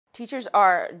Teachers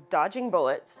are dodging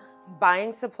bullets,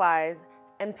 buying supplies,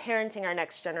 and parenting our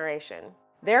next generation.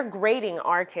 They're grading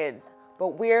our kids, but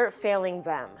we're failing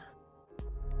them.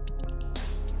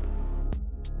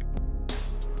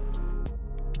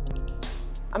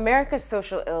 America's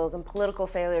social ills and political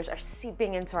failures are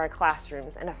seeping into our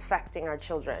classrooms and affecting our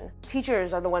children.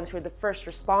 Teachers are the ones who are the first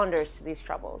responders to these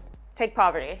troubles. Take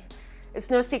poverty. It's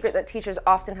no secret that teachers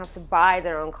often have to buy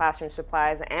their own classroom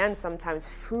supplies and sometimes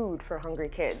food for hungry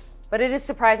kids. But it is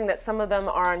surprising that some of them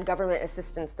are on government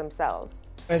assistance themselves.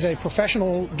 As a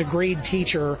professional degreed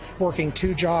teacher working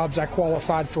 2 jobs, I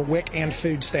qualified for WIC and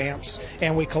food stamps,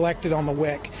 and we collected on the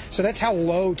WIC. So that's how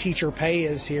low teacher pay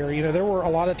is here. You know, there were a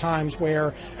lot of times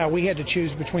where we had to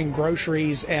choose between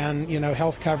groceries and,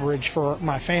 health coverage for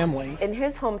my family. In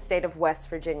his home state of West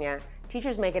Virginia,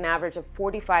 teachers make an average of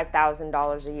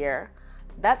 $45,000 a year.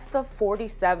 That's the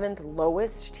 47th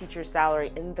lowest teacher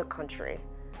salary in the country.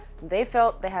 They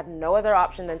felt they had no other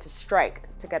option than to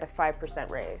strike to get a 5%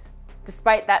 raise.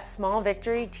 Despite that small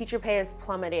victory, teacher pay is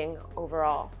plummeting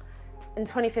overall. In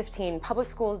 2015, public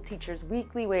school teachers'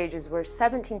 weekly wages were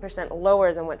 17%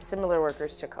 lower than what similar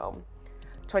workers took home.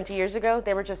 20 years ago,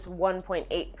 they were just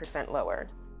 1.8% lower.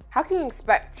 How can you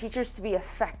expect teachers to be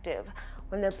effective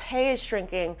when their pay is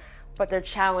shrinking, but their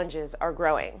challenges are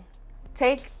growing?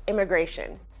 Take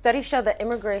immigration. Studies show that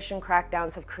immigration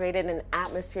crackdowns have created an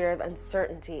atmosphere of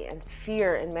uncertainty and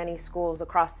fear in many schools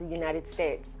across the United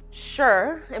States.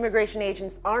 Sure, immigration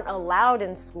agents aren't allowed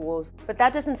in schools, but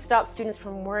that doesn't stop students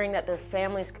from worrying that their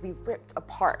families could be ripped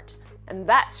apart. And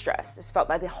that stress is felt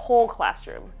by the whole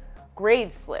classroom.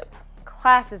 Grades slip,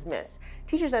 classes miss,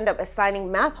 teachers end up assigning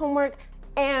math homework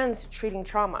and treating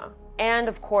trauma. And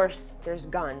of course, there's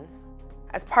guns.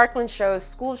 As Parkland shows,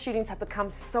 school shootings have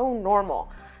become so normal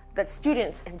that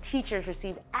students and teachers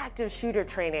receive active shooter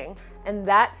training, and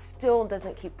that still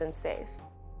doesn't keep them safe.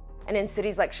 And in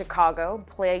cities like Chicago,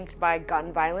 plagued by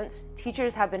gun violence,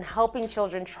 teachers have been helping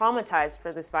children traumatized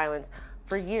for this violence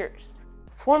for years.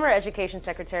 Former Education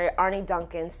Secretary Arne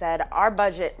Duncan said, "Our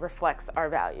budget reflects our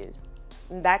values."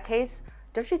 In that case,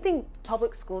 don't you think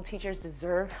public school teachers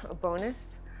deserve a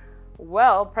bonus?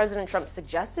 Well, President Trump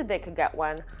suggested they could get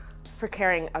one for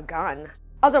carrying a gun.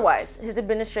 Otherwise, his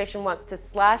administration wants to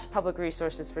slash public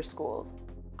resources for schools.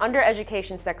 Under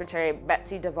Education Secretary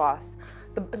Betsy DeVos,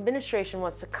 the administration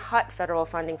wants to cut federal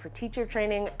funding for teacher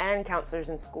training and counselors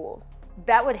in schools.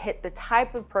 That would hit the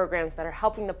type of programs that are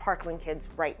helping the Parkland kids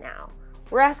right now.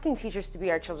 We're asking teachers to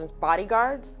be our children's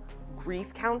bodyguards,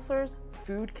 grief counselors,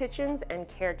 food kitchens, and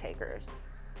caretakers.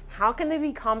 How can they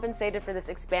be compensated for this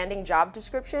expanding job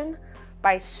description?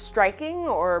 By striking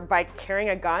or by carrying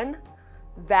a gun?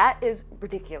 That is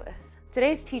ridiculous.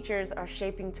 Today's teachers are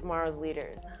shaping tomorrow's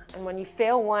leaders. And when you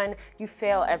fail one, you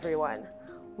fail everyone.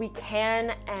 We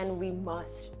can and we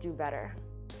must do better.